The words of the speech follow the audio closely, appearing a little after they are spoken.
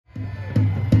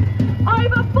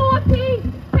Over 40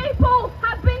 people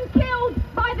have been killed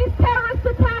by this terrorist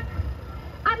attack,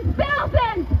 and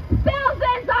thousands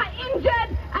are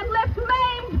injured and left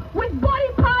maimed with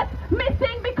body parts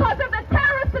missing because of the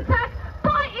terrorist attack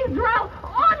by Israel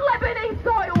on Lebanese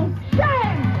soil.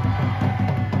 Shame!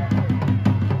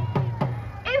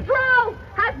 Israel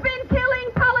has been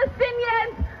killing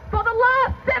Palestinians for the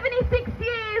last 76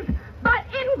 years, but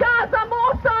in Gaza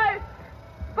more so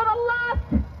for the last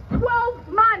 12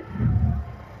 months.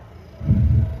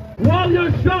 While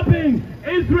you're shopping,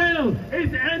 Israel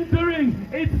is entering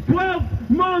its 12th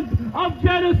month of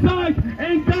genocide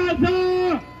in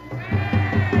Gaza.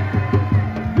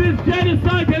 This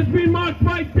genocide has been marked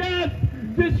by death,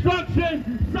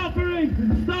 destruction,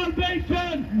 suffering,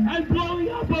 starvation, and blowing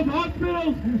up of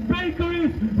hospitals,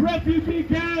 bakeries, refugee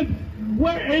camps,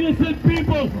 where innocent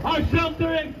people are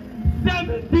sheltering.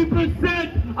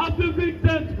 70% of the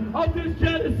victims of this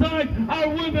genocide are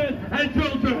women and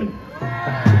children.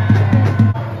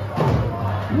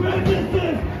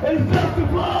 Resistance is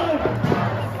justified!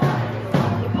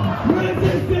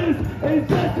 Resistance is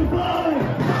justified!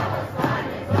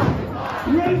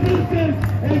 Resistance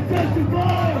is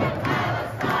justified!